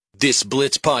This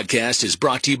Blitz podcast is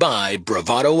brought to you by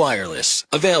Bravado Wireless.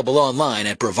 Available online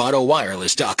at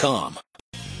bravadowireless.com.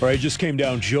 All right, just came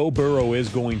down. Joe Burrow is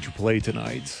going to play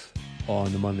tonight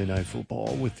on the Monday Night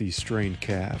Football with the strained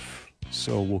calf.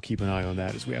 So we'll keep an eye on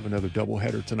that as we have another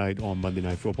doubleheader tonight on Monday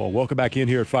Night Football. Welcome back in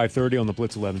here at 5:30 on the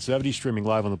Blitz 1170, streaming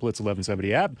live on the Blitz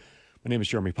 1170 app. My name is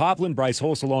Jeremy Poplin. Bryce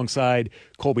Holst alongside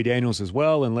Colby Daniels as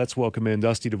well. And let's welcome in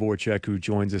Dusty Dvoracek, who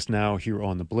joins us now here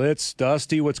on the Blitz.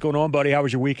 Dusty, what's going on, buddy? How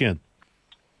was your weekend?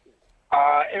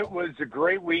 It was a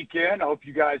great weekend. I hope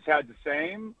you guys had the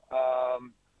same.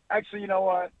 Actually, you know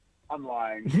what? I'm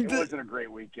lying. It wasn't a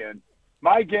great weekend.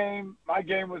 My game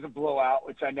was a blowout,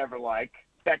 which I never like.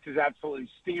 Texas absolutely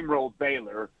steamrolled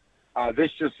Baylor.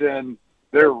 This just in,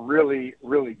 they're really,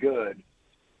 really good.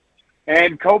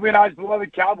 And Colby and I's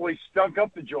beloved Cowboys stunk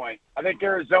up the joint. I think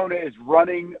Arizona is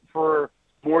running for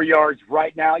more yards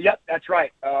right now. Yep, that's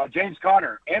right. James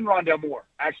Conner and Rondell Moore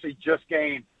actually just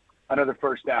gained another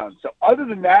first down. So other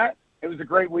than that, it was a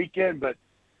great weekend, but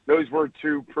those were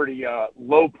two pretty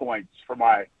low points for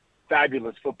my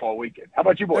fabulous football weekend. How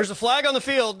about you, boys? There's a flag on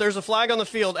the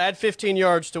field. Add 15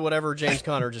 yards to whatever James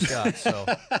Conner just got. So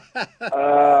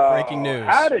breaking news.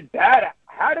 How did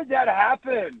that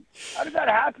happen? How did that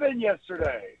happen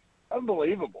yesterday?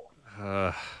 Unbelievable.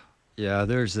 Yeah,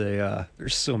 there's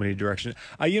so many directions.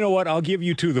 You know what? I'll give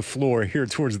you two the floor here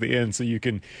towards the end so you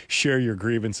can share your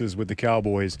grievances with the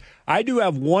Cowboys. I do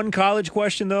have one college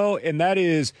question, though, and that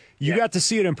is you got to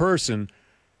see it in person.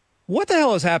 What the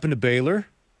hell has happened to Baylor?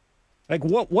 Like,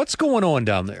 what's going on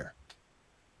down there?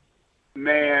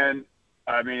 Man,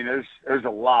 I mean, there's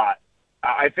a lot.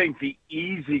 I think the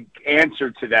easy answer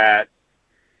to that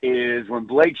is when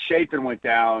Blake Shapen went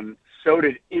down, so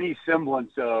did any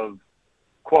semblance of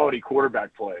quality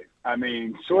quarterback play. I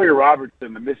mean, Sawyer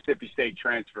Robertson, the Mississippi State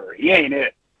transfer, he ain't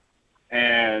it.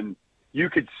 And you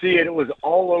could see it. It was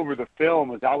all over the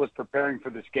film as I was preparing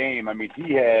for this game. I mean,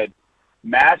 he had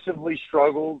massively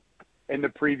struggled in the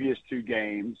previous two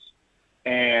games.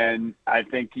 And I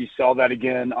think you saw that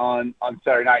again on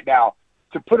Saturday night. Now,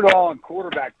 to put it all on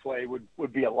quarterback play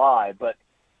would be a lie. But,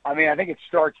 I mean, I think it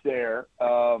starts there.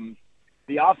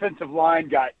 The offensive line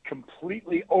got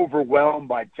completely overwhelmed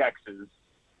by Texas.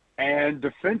 And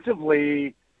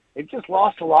defensively, they've just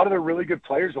lost a lot of their really good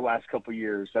players the last couple of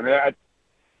years. I mean,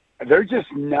 they're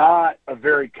just not a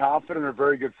very confident or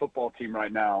very good football team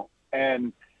right now.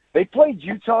 And they played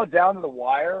Utah down to the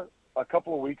wire a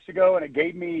couple of weeks ago, and it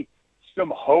gave me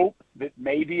some hope that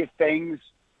maybe if things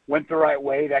went the right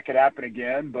way, that could happen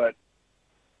again. But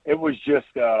it was just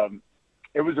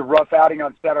it was a rough outing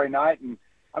on Saturday night. And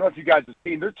I don't know if you guys have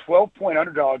seen, they're 12-point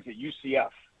underdogs at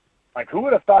UCF. Like, who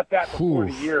would have thought that before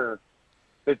the year,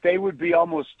 that they would be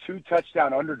almost 2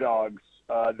 touchdown underdogs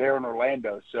there in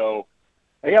Orlando? So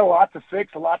they got a lot to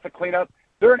fix, a lot to clean up.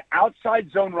 They're an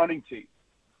outside zone running team.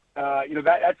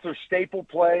 That's their staple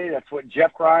play. That's what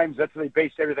Jeff Grimes, that's what they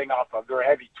base everything off of. They're a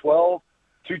heavy 12,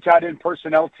 2 tight end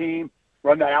personnel team,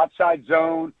 run that outside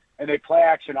zone, and they play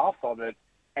action off of it.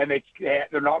 And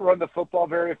they're not running the football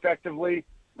very effectively.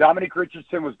 Dominic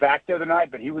Richardson was back the other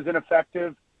night, but he was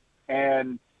ineffective.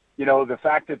 And, you know, the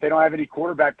fact that they don't have any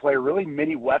quarterback play, really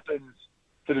many weapons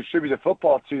to distribute the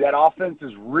football to, that offense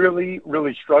is really,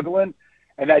 really struggling.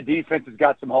 And that defense has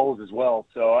got some holes as well.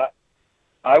 So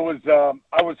I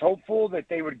was hopeful that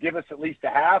they would give us at least a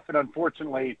half, and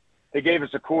unfortunately they gave us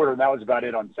a quarter, and that was about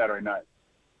it on Saturday night.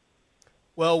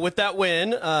 Well, with that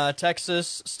win,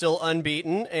 Texas still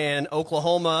unbeaten, and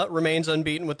Oklahoma remains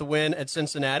unbeaten with the win at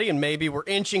Cincinnati, and maybe we're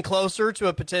inching closer to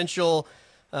a potential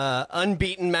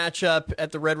unbeaten matchup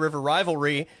at the Red River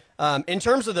rivalry. In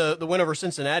terms of the win over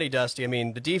Cincinnati, Dusty, I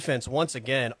mean, the defense, once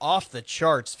again, off the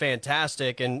charts,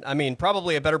 fantastic, and, I mean,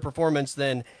 probably a better performance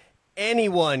than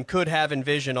anyone could have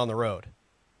envisioned on the road.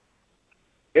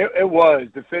 It was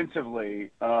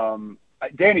defensively.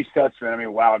 Danny Stutzman, I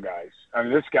mean, wow, guys. I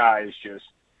mean, this guy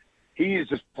he is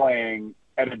just playing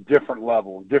at a different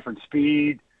level, different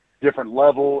speed, different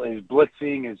level. His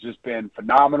blitzing has just been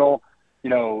phenomenal. You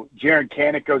know, Jaron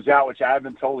Canick goes out, which I have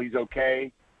been told he's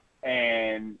okay.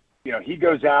 And, you know, he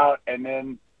goes out, and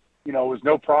then, you know, it was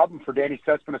no problem for Danny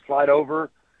Stutzman to slide over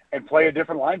and play a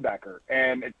different linebacker.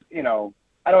 And, it's, you know,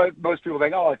 I know most people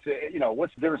think, what's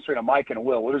the difference between a Mike and a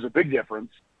Will? Well, there's a big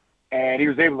difference. And he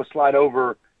was able to slide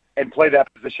over and play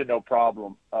that position no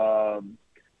problem.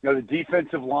 The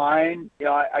defensive line,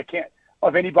 I can't –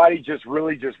 if anybody just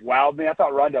really just wowed me, I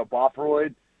thought Rondell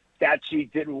Bothroyd, stat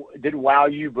sheet didn't wow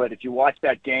you, but if you watch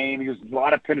that game, he was a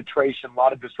lot of penetration, a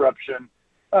lot of disruption.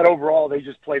 But overall, they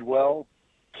just played well.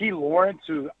 Key Lawrence,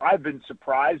 who I've been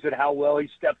surprised at how well he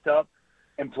stepped up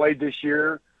and played this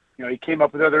year. You know, he came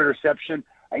up with another interception.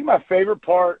 I think my favorite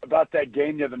part about that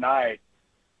game the other night,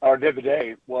 or the other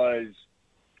day, was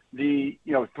the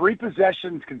 3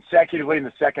 possessions consecutively in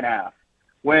the second half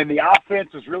when the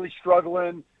offense was really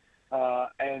struggling,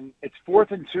 and it's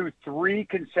 4th and 2, 3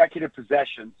 consecutive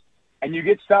possessions, and you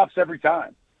get stops every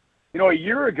time. A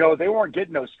year ago, they weren't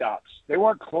getting those stops. They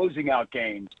weren't closing out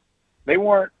games. They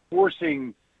weren't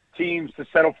forcing teams to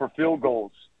settle for field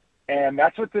goals. And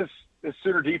that's what this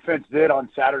Sooner defense did on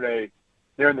Saturday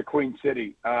there in the Queen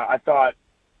City. I thought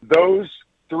those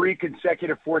 3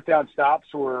 consecutive 4th down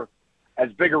stops were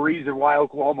as big a reason why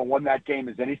Oklahoma won that game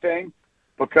as anything,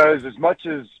 because as much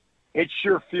as it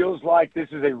sure feels like this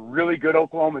is a really good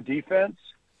Oklahoma defense,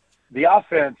 the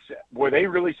offense, where they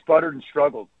really sputtered and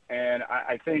struggled. And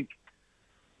I think,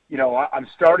 I'm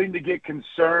starting to get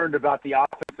concerned about the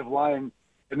offensive line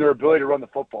and their ability to run the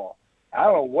football. I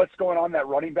don't know what's going on in that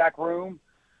running back room,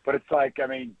 but it's like,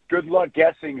 good luck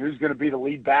guessing who's going to be the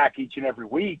lead back each and every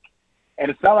week. And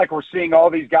it's not like we're seeing all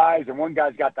these guys and one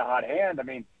guy's got the hot hand.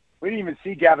 We didn't even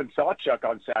see Gavin Sawchuk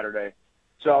on Saturday.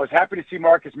 So I was happy to see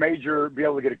Marcus Major be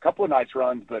able to get a couple of nice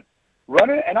runs, but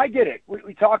running, and I get it.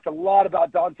 We talked a lot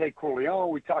about Dante Corleone.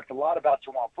 We talked a lot about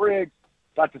Jawan Briggs,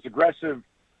 about this aggressive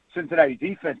Cincinnati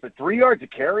defense, but 3 yards of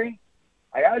carry,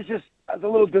 I was a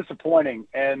little disappointing,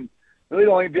 and really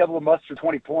only be able to muster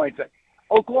 20 points.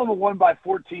 Oklahoma won by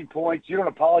 14 points. You don't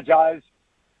apologize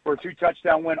for a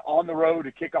 2-touchdown win on the road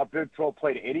to kick off Big 12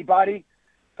 play to anybody.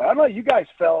 But I don't know, you guys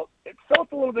felt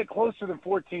a little bit closer than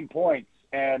 14 points.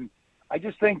 And I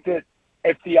just think that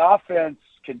if the offense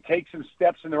can take some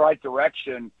steps in the right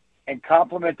direction and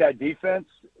complement that defense,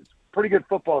 it's a pretty good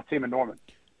football team in Norman.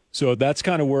 So that's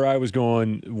kind of where I was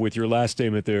going with your last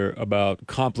statement there about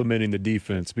complementing the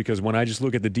defense, because when I just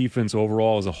look at the defense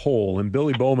overall as a whole, and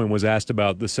Billy Bowman was asked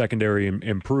about the secondary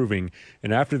improving,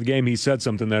 and after the game he said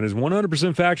something that is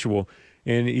 100% factual,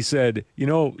 and he said,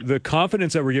 the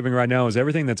confidence that we're giving right now is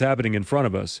everything that's happening in front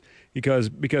of us, because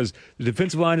the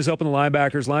defensive line is helping the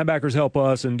linebackers help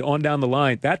us, and on down the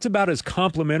line. That's about as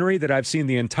complimentary that I've seen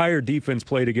the entire defense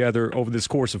play together over this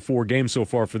course of 4 games so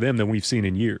far for them than we've seen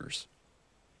in years.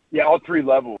 Yeah, all 3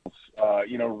 levels,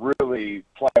 really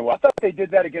play well. I thought they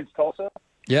did that against Tulsa.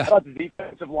 Yeah. I thought the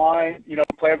defensive line,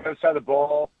 play on the other side of the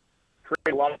ball,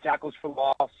 create a lot of tackles for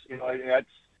loss.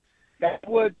 That's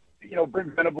what,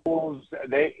 Brent Venables,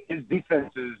 his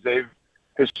defenses, they've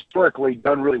historically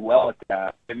done really well at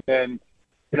that. And then,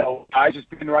 I just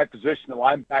been in the right position. The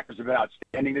linebackers have been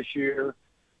outstanding this year,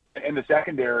 and the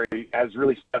secondary has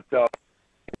really stepped up.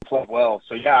 Play well.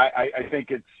 So, yeah, I think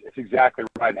it's exactly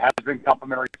right. It has been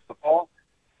complimentary football.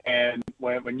 And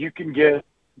when you can get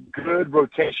good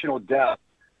rotational depth,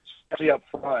 especially up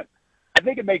front, I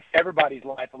think it makes everybody's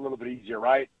life a little bit easier,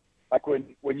 right? Like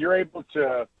when you're able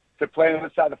to play on the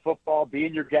other side of the football, be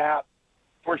in your gap,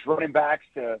 force running backs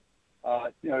to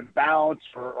bounce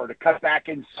or to cut back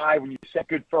inside when you set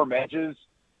good firm edges.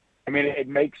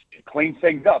 It cleans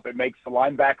things up. It makes the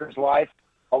linebacker's life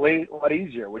a lot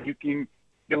easier. When you can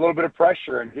get a little bit of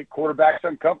pressure and get quarterbacks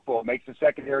uncomfortable, it makes the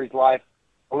secondary's life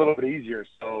a little bit easier.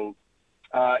 So,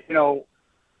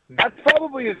 that's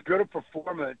probably as good a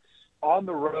performance on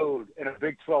the road in a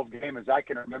Big 12 game as I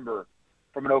can remember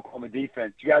from an Oklahoma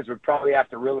defense. You guys would probably have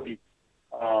to really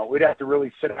we'd have to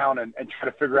really sit down and try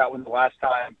to figure out when the last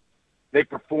time they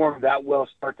performed that well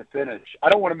start to finish. I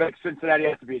don't want to make Cincinnati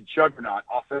have to be a juggernaut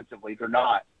offensively. They're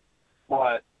not.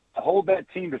 But to hold that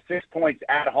team to 6 points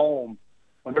at home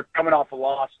when they're coming off a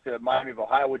loss to Miami of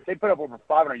Ohio, which they put up over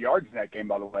 500 yards in that game,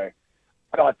 by the way.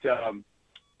 I thought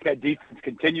that defense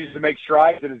continues to make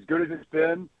strides, and as good as it's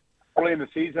been early in the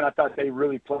season, I thought they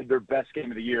really played their best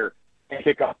game of the year and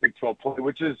kick off Big 12 play,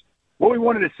 which is what we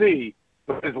wanted to see,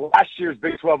 because last year's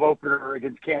Big 12 opener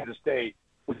against Kansas State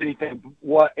was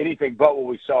anything but what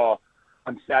we saw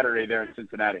on Saturday there in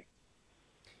Cincinnati.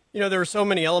 There were so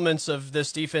many elements of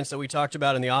this defense that we talked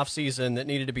about in the offseason that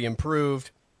needed to be improved.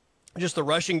 Just the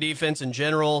rushing defense in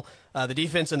general, the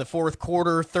defense in the fourth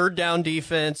quarter, third down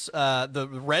defense, the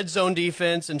red zone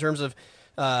defense in terms of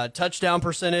touchdown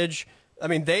percentage.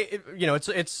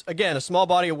 It's again a small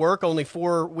body of work, only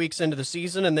 4 weeks into the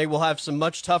season, and they will have some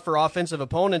much tougher offensive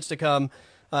opponents to come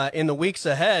in the weeks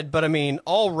ahead. But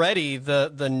already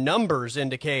the numbers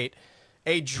indicate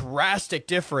a drastic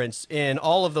difference in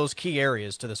all of those key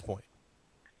areas to this point.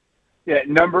 Yeah,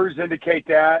 numbers indicate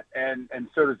that, and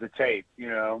so does the tape,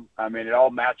 it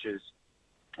all matches,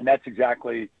 and that's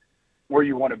exactly where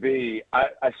you want to be.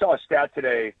 I saw a stat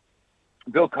today.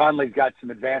 Bill Conley's got some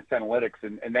advanced analytics,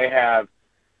 and they have,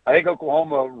 I think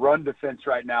Oklahoma run defense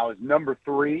right now is number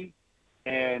 3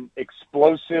 in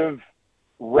explosive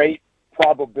rate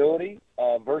probability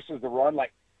versus the run.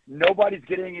 Like nobody's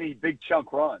getting any big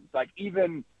chunk runs. Like,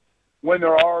 even when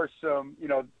there are some,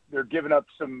 they're giving up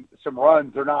some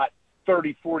runs, they're not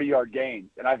 30, 40-yard gains.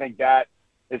 And I think that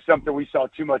is something we saw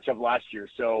too much of last year.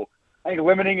 So I think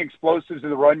limiting explosives in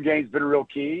the run game has been a real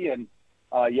key. And,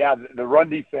 the run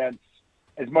defense,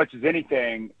 as much as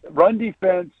anything, run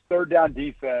defense, third down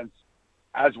defense,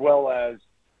 as well as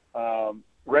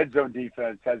red zone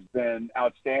defense has been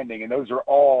outstanding. And those are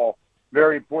all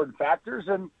very important factors.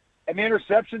 And the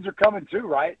interceptions are coming too,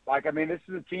 right? Like, I mean, this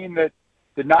is a team that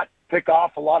did not pick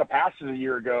off a lot of passes a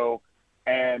year ago.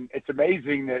 And it's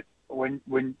amazing that when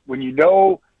you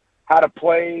know how to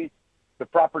play the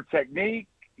proper technique,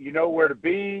 you know where to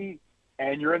be,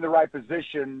 and you're in the right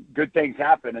position, good things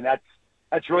happen. And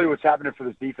that's really what's happening for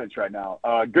this defense right now.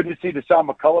 Good to see Deshaun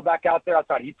McCullough back out there. I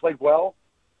thought he played well,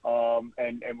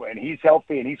 and he's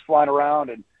healthy and he's flying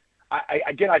around. And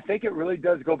I think it really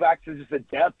does go back to just the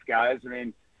depth, guys. I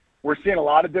mean, we're seeing a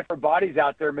lot of different bodies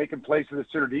out there making plays for the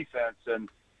Sooner defense, and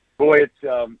boy,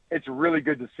 it's really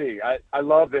good to see. I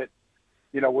love it.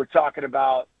 We're talking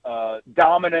about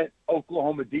dominant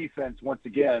Oklahoma defense once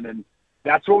again, and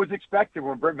that's what was expected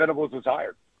when Brent Venables was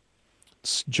hired.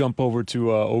 Let's jump over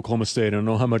to Oklahoma State. I don't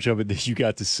know how much of it that you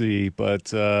got to see, but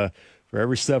for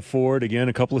every step forward, again,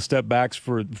 a couple of step backs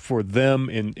for them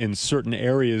in certain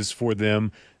areas for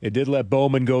them. It did let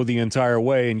Bowman go the entire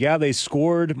way. And, yeah, they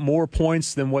scored more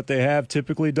points than what they have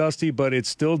typically, Dusty, but it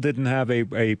still didn't have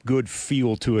a good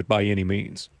feel to it by any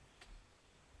means.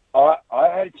 I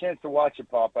had a chance to watch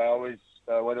it, Pop. I always,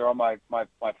 whether on my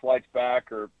flights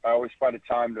back, or I always find a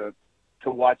time to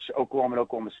watch Oklahoma and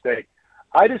Oklahoma State.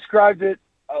 I described it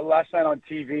last night on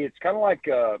TV. It's kind of like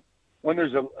when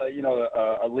there's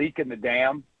a leak in the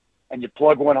dam, and you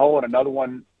plug one hole and another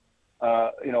one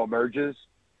emerges.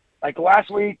 Like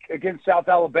last week against South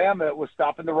Alabama, it was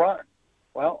stopping the run.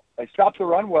 Well, they stopped the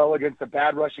run well against a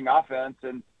bad rushing offense,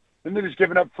 and then they're just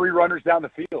giving up free runners down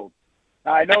the field.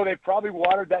 Now, I know they probably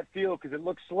watered that field because it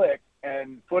looked slick,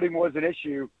 and footing was an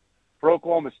issue for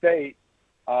Oklahoma State.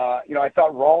 I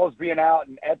thought Rawls being out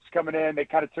and Epps coming in, they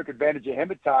kind of took advantage of him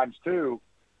at times too.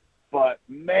 But,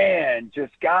 man,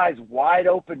 just guys wide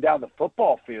open down the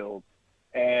football field.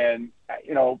 And,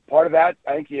 part of that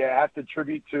I think you have to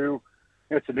attribute to,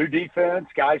 it's a new defense,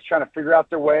 guys trying to figure out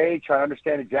their way, trying to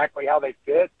understand exactly how they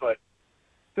fit. But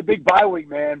it's a big bye week,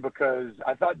 man, because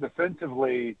I thought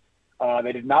defensively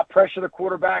they did not pressure the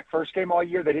quarterback. First game all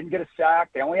year, they didn't get a sack.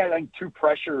 They only had, I think, 2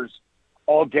 pressures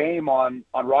all game on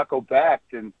Rocco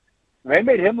Becht, and they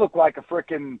made him look like a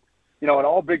freaking, an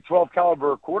all Big 12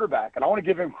 caliber quarterback. And I want to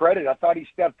give him credit. I thought he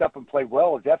stepped up and played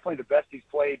well. It's definitely the best he's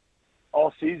played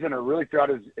all season or really throughout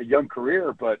his young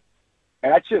career.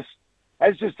 And that's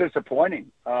just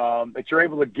disappointing that you're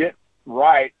able to get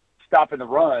right stopping the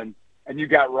run, and you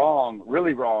got wrong,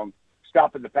 really wrong,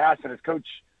 stopping the pass. And as Coach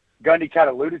Gundy kind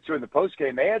of alluded to in the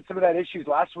postgame, they had some of that issues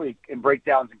last week in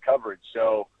breakdowns and coverage.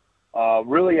 So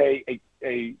really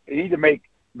they need to make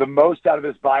the most out of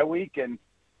this bye week, and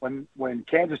when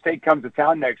Kansas State comes to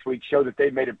town next week, show that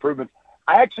they've made improvements.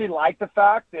 I actually like the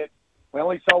fact that we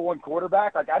only saw one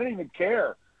quarterback. Like, I didn't even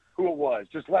care who it was.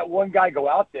 Just let one guy go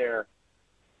out there.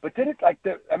 But then it's like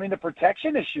the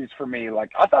protection issues for me.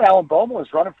 Like, I thought Alan Bowman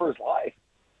was running for his life.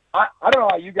 I don't know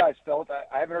how you guys felt.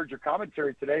 I haven't heard your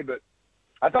commentary today, but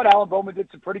I thought Alan Bowman did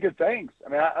some pretty good things. I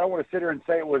mean, I don't want to sit here and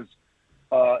say it was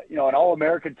an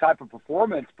All-American type of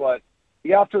performance, but he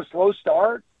got off to a slow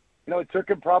start. It took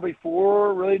him probably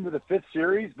 4 really into the 5th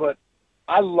series, but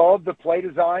I love the play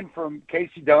design from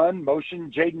Casey Dunn,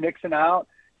 motion Jaden Nixon out,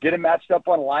 get him matched up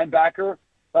on a linebacker.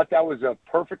 Thought that was a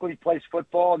perfectly placed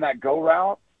football in that go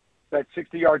route, that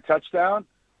 60-yard touchdown.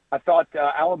 I thought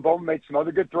Alan Bowman made some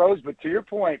other good throws, but to your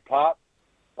point, Pop,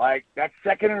 like that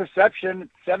second interception,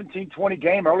 17-20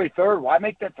 game, early third, why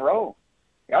make that throw?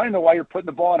 I don't even know why you're putting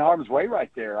the ball in harm's way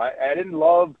right there. I didn't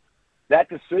love that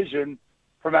decision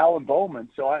from Alan Bowman.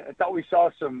 So I thought we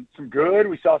saw some good,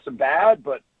 we saw some bad,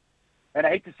 and I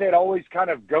hate to say it always kind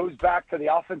of goes back to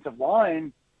the offensive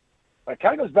line, but it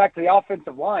kind of goes back to the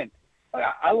offensive line.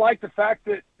 I like the fact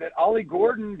that Ollie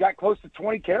Gordon got close to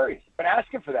 20 carries. Been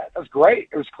asking for that. That was great.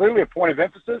 It was clearly a point of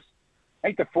emphasis. I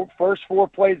think the first 4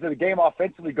 plays of the game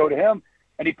offensively go to him,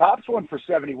 and he pops one for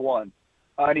 71,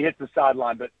 and he hits the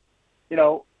sideline. But, I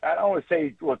don't want to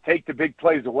say, well, take the big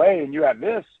plays away and you have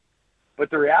this, but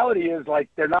the reality is, like,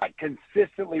 they're not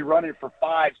consistently running for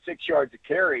 5-6 yards a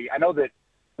carry. I know that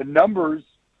the numbers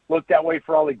look that way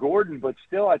for Ollie Gordon, but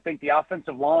still I think the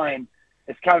offensive line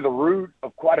is kind of the root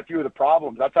of quite a few of the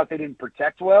problems. I thought they didn't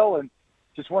protect well and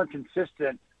just weren't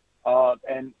consistent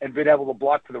and been able to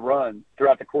block for the run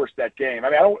throughout the course of that game.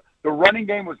 I mean, the running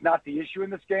game was not the issue in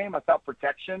this game. I thought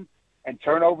protection and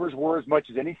turnovers were as much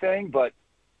as anything. But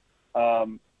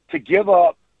to give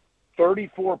up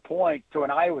 34 points to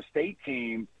an Iowa State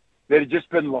team that had just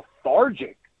been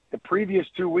lethargic the previous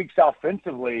 2 weeks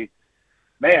offensively,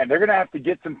 man, they're going to have to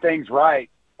get some things right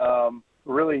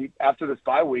really after this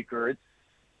bye week, or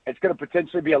it's going to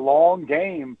potentially be a long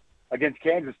game against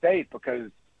Kansas State, because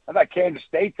I thought Kansas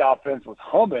State's offense was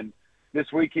humming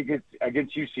this week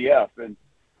against UCF. And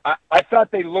I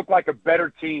thought they looked like a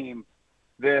better team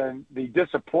than the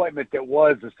disappointment that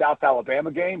was the South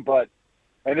Alabama game.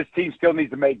 And this team still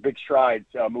needs to make big strides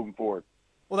moving forward.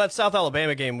 Well, that South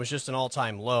Alabama game was just an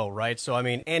all-time low, right? So, I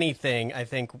mean, anything I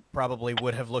think probably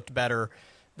would have looked better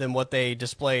than what they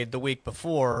displayed the week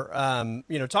before.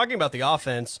 Talking about the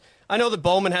offense, I know that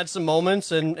Bowman had some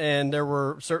moments and there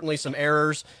were certainly some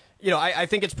errors. I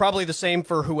think it's probably the same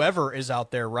for whoever is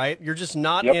out there, right? You're just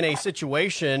not in a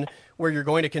situation where you're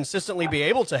going to consistently be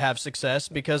able to have success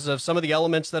because of some of the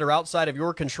elements that are outside of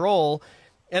your control.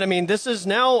 And, I mean, this is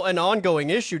now an ongoing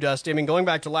issue, Dusty. I mean, going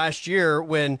back to last year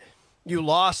when you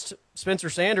lost Spencer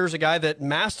Sanders, a guy that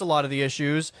masked a lot of the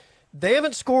issues. They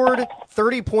haven't scored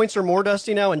 30 points or more,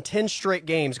 Dusty, now in 10 straight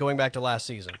games going back to last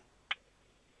season.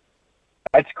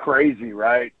 That's crazy,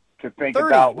 right? To think 30,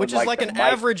 about. which is like an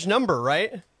average number,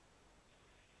 right?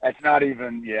 That's not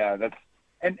even,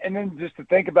 and then just to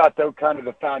think about, though, kind of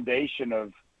the foundation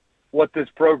of what this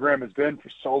program has been for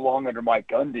so long under Mike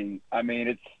Gundy. I mean,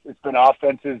 it's been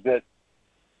offenses that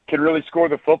can really score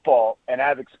the football and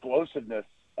have explosiveness.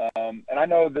 And I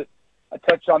know that I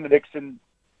touched on the Nixon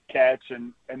catch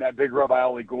and that big run by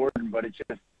Ollie Gordon, but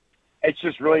it's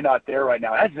just really not there right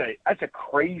now. That's a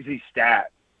crazy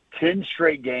stat. 10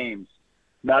 straight games,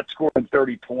 not scoring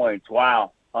 30 points.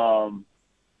 Wow.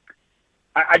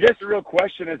 I guess the real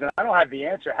question is, and I don't have the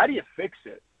answer, how do you fix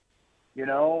it?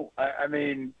 I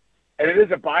mean, and it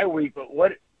is a bye week, but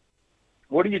what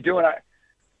are you doing?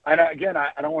 I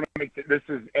don't want to make this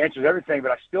answers everything,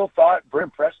 but I still thought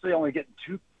Brent Presley only getting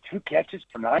two catches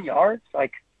for 9 yards.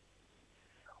 Like,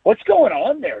 what's going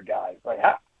on there, guys? Like,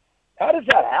 how does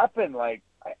that happen? Like,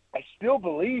 I still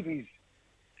believe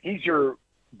he's your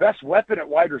best weapon at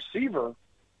wide receiver,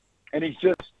 and he's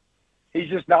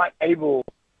just not able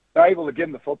to give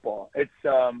him the football. It's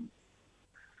got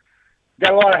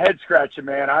a lot of head scratching,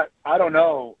 man. I don't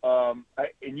know.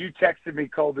 And you texted me,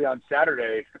 Colby, on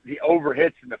Saturday, the over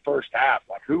hits in the first half.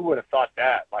 Like, who would have thought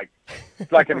that? Like,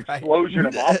 it's like an explosion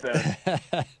of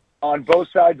offense on both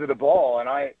sides of the ball.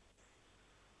 And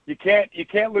you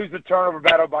can't lose the turnover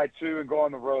battle by 2 and go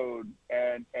on the road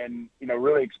and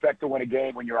really expect to win a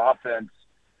game when your offense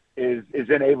is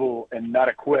unable and not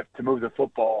equipped to move the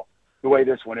football the way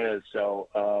this one is.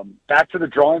 So back to the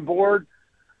drawing board.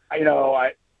 I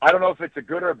don't know if it's a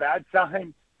good or a bad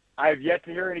sign. I have yet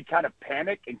to hear any kind of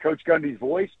panic in Coach Gundy's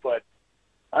voice, but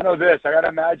I know this. I got to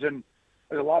imagine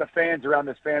there's a lot of fans around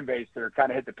this fan base that are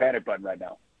kind of hit the panic button right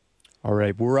now. All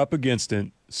right, we're up against it.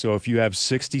 So if you have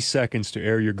 60 seconds to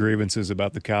air your grievances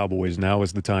about the Cowboys, now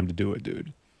is the time to do it,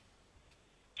 dude.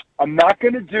 I'm not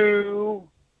going to do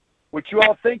what you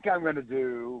all think I'm going to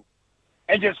do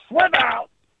and just flip out,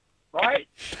 right?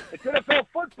 It's NFL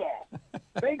football.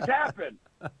 Things happen.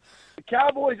 The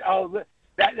Cowboys,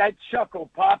 that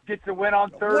chuckle. Pop gets a win on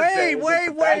Thursday.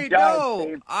 Wait,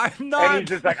 no. I'm not. And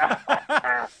he's just like,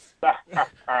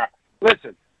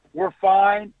 listen, we're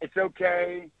fine. It's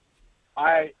okay.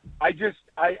 I'm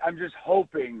just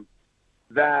hoping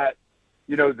that,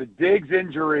 the Diggs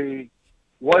injury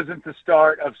wasn't the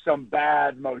start of some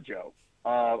bad mojo.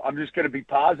 I'm just going to be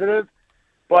positive.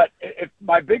 But if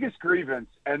my biggest grievance,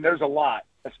 and there's a lot,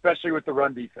 especially with the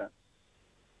run defense,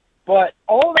 but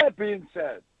all that being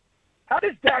said, how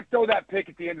does Dak throw that pick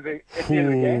at the end of the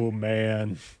game? Oh,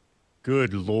 man.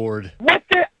 Good Lord.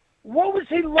 What was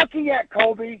he looking at,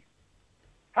 Colby?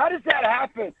 How does that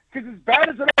happen? Because as bad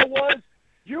as it all was,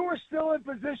 you were still in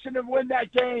position to win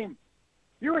that game.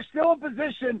 You were still in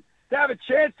position to have a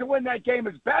chance to win that game,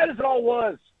 as bad as it all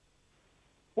was.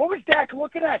 What was Dak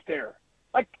looking at there?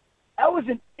 Like, that was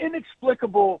an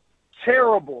inexplicable,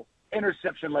 terrible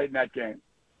interception late in that game.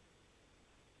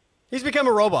 He's become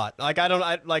a robot. Like, I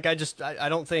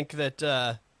don't think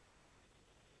that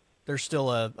there's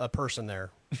still a person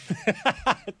there.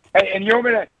 Hey, and you're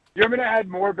gonna add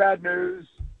more bad news.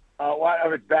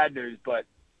 It's bad news, but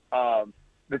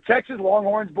the Texas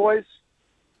Longhorns, boys,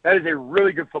 that is a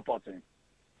really good football team.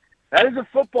 That is a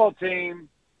football team.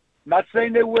 I'm not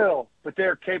saying they will, but they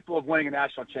are capable of winning a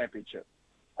national championship.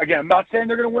 Again, I'm not saying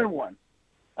they're going to win one.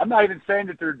 I'm not even saying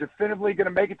that they're definitively going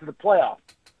to make it to the playoffs.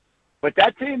 But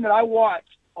that team that I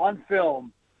watched on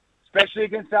film, especially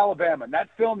against Alabama, and that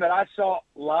film that I saw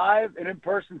live and in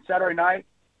person Saturday night,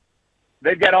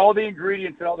 They've got all the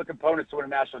ingredients and all the components to win a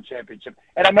national championship.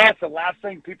 And I know that's the last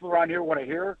thing people around here want to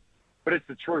hear, but it's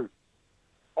the truth.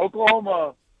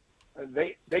 Oklahoma,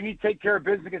 they need to take care of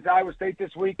business against Iowa State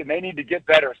this week, and they need to get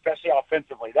better, especially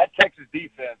offensively. That Texas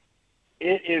defense,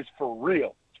 it is for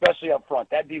real, especially up front.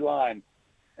 That D-line,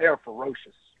 they are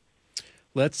ferocious.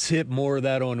 Let's hit more of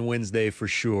that on Wednesday for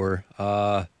sure.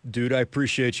 Dude, I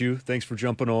appreciate you. Thanks for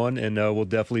jumping on, and we'll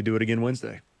definitely do it again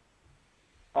Wednesday.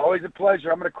 Always a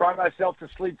pleasure. I'm going to cry myself to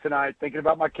sleep tonight thinking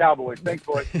about my Cowboys. Thanks,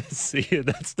 boys. See you.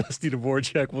 That's Dusty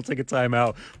Dvoracek. We'll take a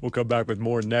timeout. We'll come back with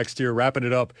more next year. Wrapping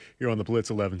it up here on the Blitz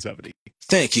 1170.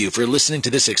 Thank you for listening to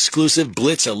this exclusive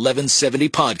Blitz 1170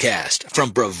 podcast from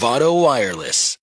Bravado Wireless.